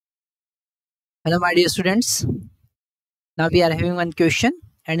Hello, my dear students. Now we are having one question,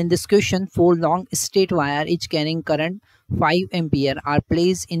 and in this question, four long straight wire each carrying current 5 ampere are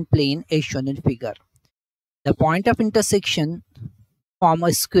placed in plane as shown in figure. The point of intersection form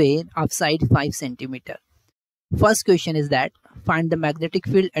a square of side 5 centimeter. First question is that find the magnetic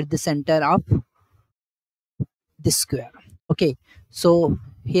field at the center of this square. Okay, so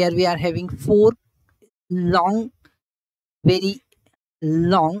here we are having four long, very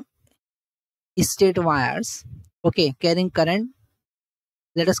long straight wires. Okay, carrying current.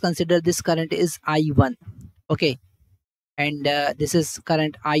 Let us consider this current is I1. Okay, and this is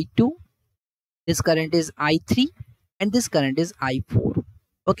current I2, this current is I3, and this current is I4.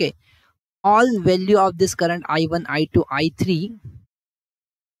 Okay, all value of this current I1, I2, I3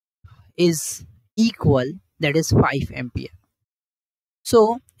 is equal, that is 5 ampere.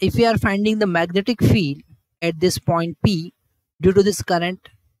 So if we are finding the magnetic field at this point P due to this current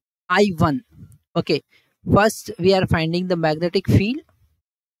I1, okay, first we are finding the magnetic field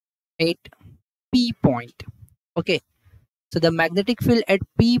at P point. Okay, so the magnetic field at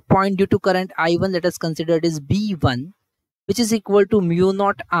P point due to current I1, let us consider it is B1, which is equal to mu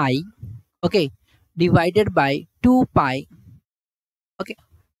naught I, okay, divided by 2 pi. Okay,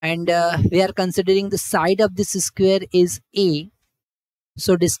 and we are considering the side of this square is A.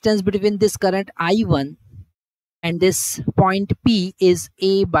 So distance between this current I1 and this point P is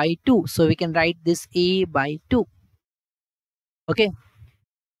A by 2. So we can write this A by 2. Okay,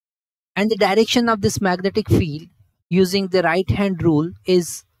 and the direction of this magnetic field using the right hand rule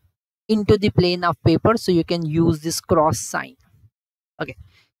is into the plane of paper, so you can use this cross sign. Okay,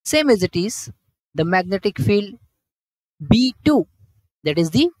 same as it is, the magnetic field B2, that is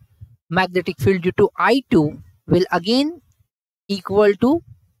the magnetic field due to I2, will again equal to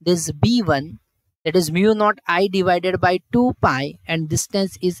this B1, that is mu naught I divided by 2 pi, and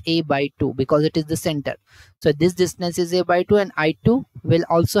distance is A by 2 because it is the center. So this distance is A by 2, and I2 will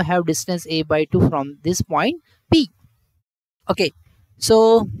also have distance A by 2 from this point P. Okay,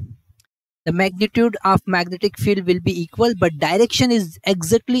 so the magnitude of magnetic field will be equal, but direction is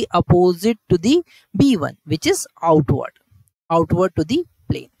exactly opposite to the B1, which is outward to the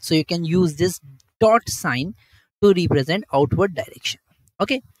plane. So you can use this dot sign to represent outward direction.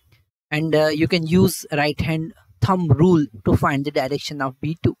 Okay, and you can use right hand thumb rule to find the direction of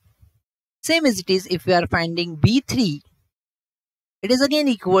B2. Same as it is, if we are finding B3, it is again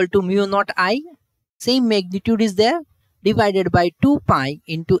equal to mu naught I, same magnitude is there, divided by 2 pi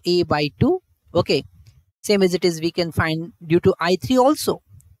into A by 2. Okay, same as it is, we can find due to I3 also,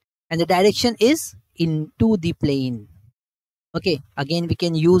 and the direction is into the plane. Okay, again we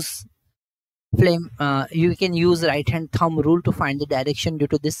can use you can use right hand thumb rule to find the direction due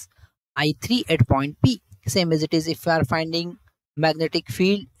to this I3 at point P. Same as it is, if we are finding magnetic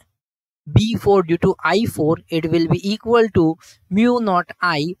field B4 due to I4, it will be equal to mu naught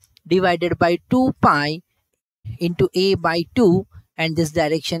I divided by 2 pi into A by 2, and this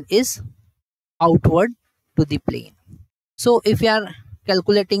direction is outward to the plane. So if we are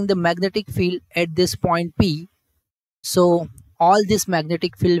calculating the magnetic field at this point P, so all this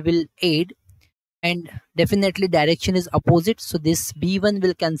magnetic field will aid, and definitely direction is opposite. So this B1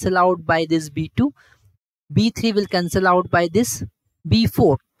 will cancel out by this B2, B3 will cancel out by this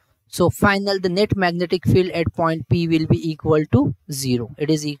B4. So final, the net magnetic field at point P will be equal to 0. It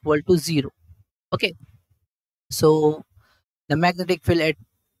is equal to 0. Okay, so the magnetic field at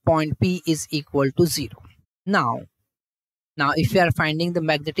point P is equal to 0. Now if we are finding the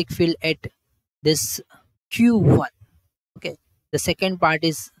magnetic field at this Q1, okay, the second part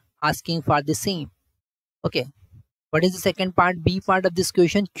is asking for the same. Okay, what is the second part? B part of this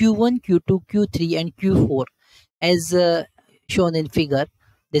question, Q1, Q2, Q3 and Q4 as shown in figure.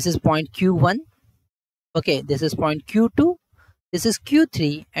 This is point Q1, okay, this is point Q2, this is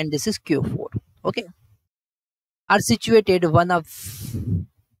Q3 and this is Q4. Okay, are situated one of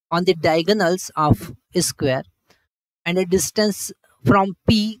on the diagonals of a square and a distance from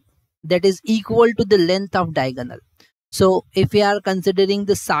P that is equal to the length of diagonal. So if we are considering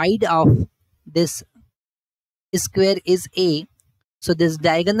the side of this square is A, so this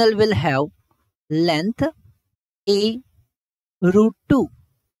diagonal will have length A root 2.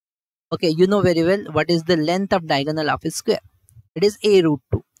 Okay, you know very well what is the length of diagonal of a square. It is A root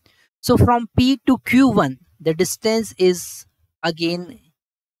 2. So from P to Q1, the distance is again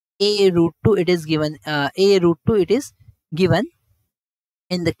A root 2. It is given A root 2. It is given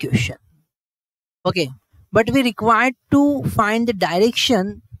in the question. Okay, but we required to find the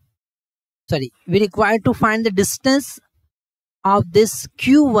direction. Sorry, we required to find the distance of this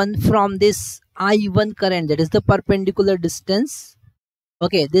Q1 from this I1 current, that is the perpendicular distance.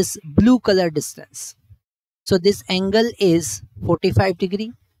 Okay, this blue color distance. So this angle is 45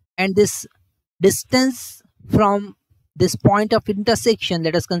 degree, and this distance from this point of intersection,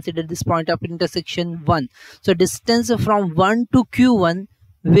 let us consider this point of intersection 1. So distance from 1 to q1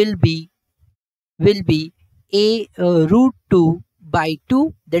 will be a root 2 by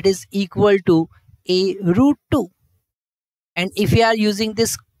 2, that is equal to a root 2. And if we are using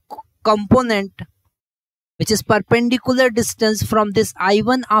this component which is perpendicular distance from this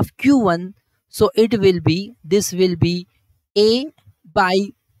I1 of q1, so it will be, this will be a by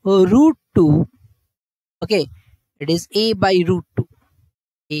root 2. Okay, it is a by root 2,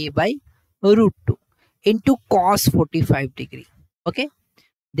 a by root 2 into cos 45 degree. Okay,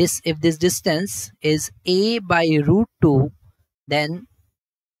 this, if this distance is a by root 2, then,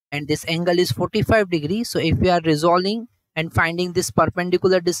 and this angle is 45 degree, so if we are resolving and finding this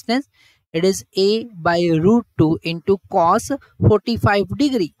perpendicular distance, it is a by root 2 into cos 45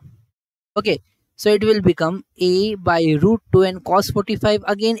 degree. Okay, so it will become a by root 2 and cos 45,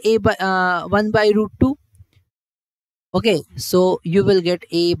 again a by 1 by root 2. Okay, so you will get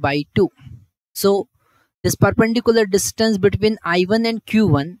a by 2. So this perpendicular distance between I1 and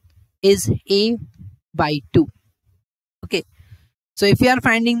q1 is a by 2. Okay, so if we are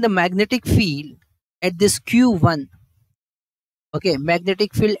finding the magnetic field at this q1, okay,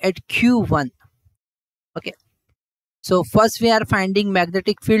 magnetic field at q1. Okay, so first we are finding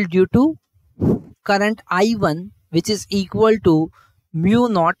magnetic field due to current I1, which is equal to mu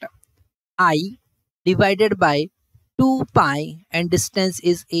naught I divided by 2 pi, and distance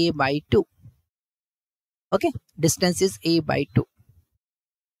is a by 2. Okay, distance is a by 2.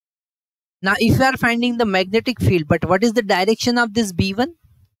 Now if we are finding the magnetic field, but what is the direction of this B1?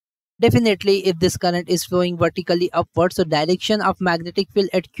 Definitely, if this current is flowing vertically upward, so direction of magnetic field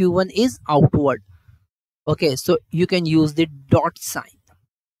at q1 is outward. Okay, so you can use the dot sign.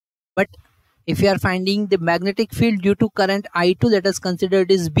 But if you are finding the magnetic field due to current I2, let us consider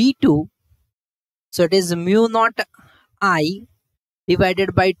it is B2. So it is mu naught I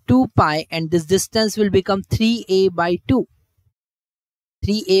divided by 2 pi, and this distance will become 3a by 2.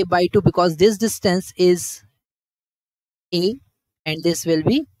 3a by 2, because this distance is a and this will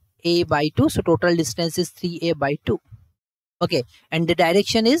be a by 2. So total distance is 3a by 2. Okay, and the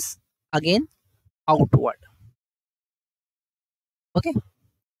direction is again outward. Okay,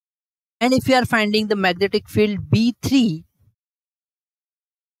 and if you are finding the magnetic field B3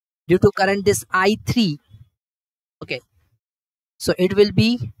 due to current this I3, okay, so it will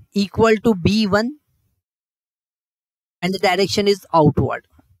be equal to B1 and the direction is outward.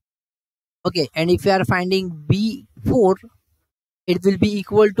 Okay, and if you are finding B4, it will be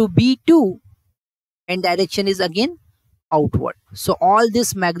equal to B2 and direction is again outward. So all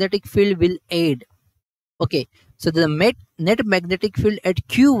this magnetic field will aid. Okay, so the net magnetic field at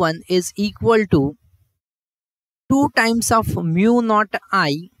q1 is equal to 2 times of mu naught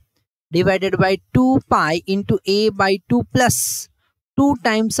I divided by 2 pi into a by 2 plus 2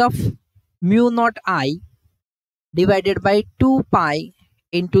 times of mu naught I divided by 2 pi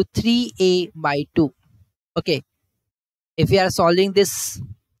into 3a by 2. Okay, if we are solving this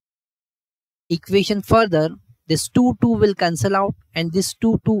equation further, this 2 will cancel out and this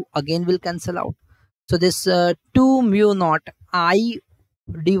 2 again will cancel out. So this 2 mu naught I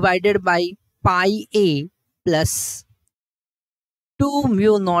divided by pi a plus 2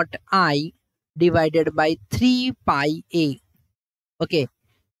 mu naught I divided by 3 pi a. Okay,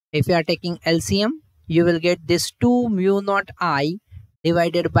 if you are taking LCM, you will get this 2 mu naught I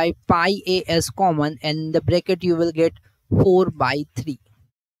divided by pi a as common, and in the bracket you will get 4 by 3.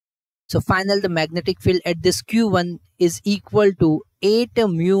 So final, the magnetic field at this q1 is equal to 8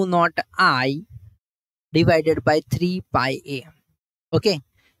 mu naught I divided by 3 pi a. Okay,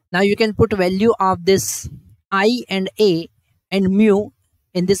 now you can put value of this I and a and mu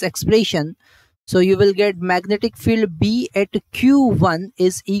in this expression. So you will get magnetic field B at q1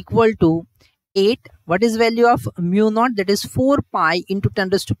 is equal to 8. What is value of mu naught? That is 4 pi into 10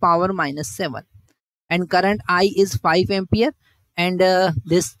 raised to power minus 7. And current I is 5 ampere. And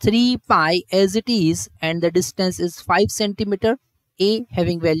this 3 pi as it is, and the distance is 5 centimeter, a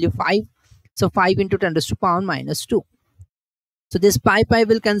having value 5. So 5 into 10 raised to power minus 2. So this pi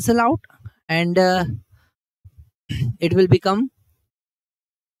will cancel out, and it will become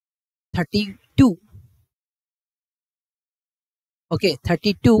 32. Okay,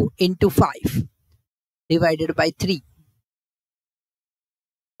 32 into 5 divided by 3.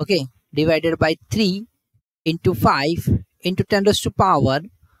 Okay, divided by 3 into 5 into 10 raised to power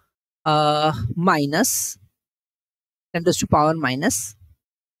minus 10 raised to power minus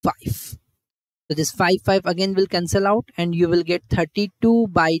 5. So this 5 again will cancel out, and you will get 32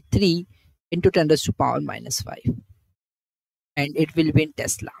 by 3 into 10 raised to power minus 5, and it will be in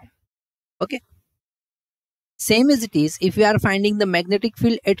Tesla. Okay. Same as it is, if you are finding the magnetic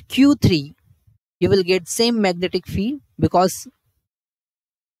field at Q3, you will get same magnetic field, because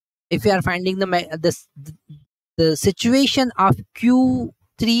if you are finding the situation of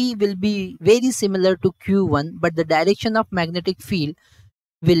Q3 will be very similar to Q1, but the direction of magnetic field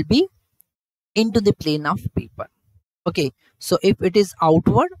will be into the plane of paper. Okay, so if it is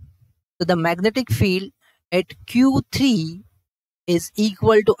outward, so the magnetic field at Q3 is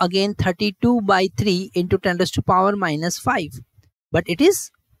equal to again 32 by 3 into 10 raised to power minus 5, but it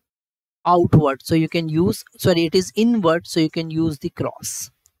is outward, so you can use, sorry, it is inward, so you can use the cross.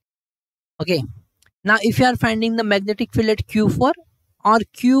 Okay, now if you are finding the magnetic field at Q4 or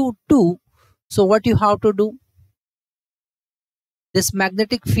Q2, so what you have to do, this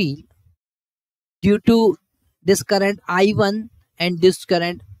magnetic field due to this current I1 and this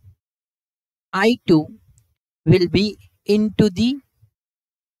current I2 will be into the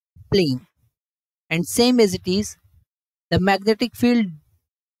plane, and same as it is, the magnetic field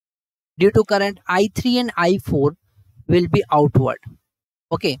due to current I3 and I4 will be outward.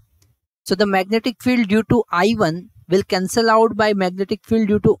 Okay, so the magnetic field due to I1 will cancel out by magnetic field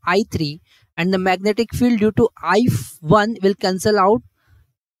due to I3, and the magnetic field due to I1 will cancel out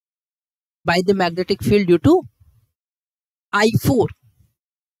by the magnetic field due to I4.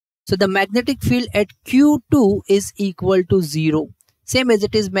 So the magnetic field at Q2 is equal to 0. Same as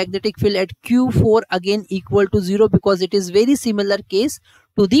it is, magnetic field at Q4 again equal to 0, because it is very similar case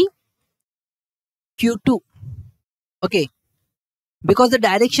to the Q2. Okay, because the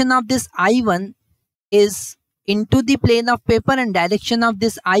direction of this I1 is into the plane of paper, and direction of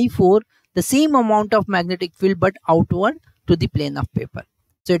this I4 the same amount of magnetic field but outward to the plane of paper.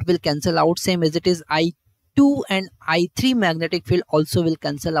 So it will cancel out, same as it is, I2 and I3 magnetic field also will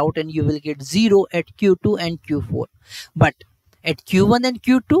cancel out, and you will get 0 at Q2 and Q4. But at Q1 and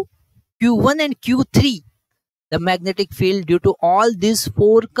Q2, Q1 and Q3, the magnetic field due to all these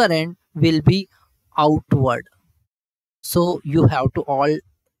 4 current will be outward. So you have to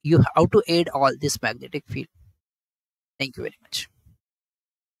add all this magnetic field. Thank you very much.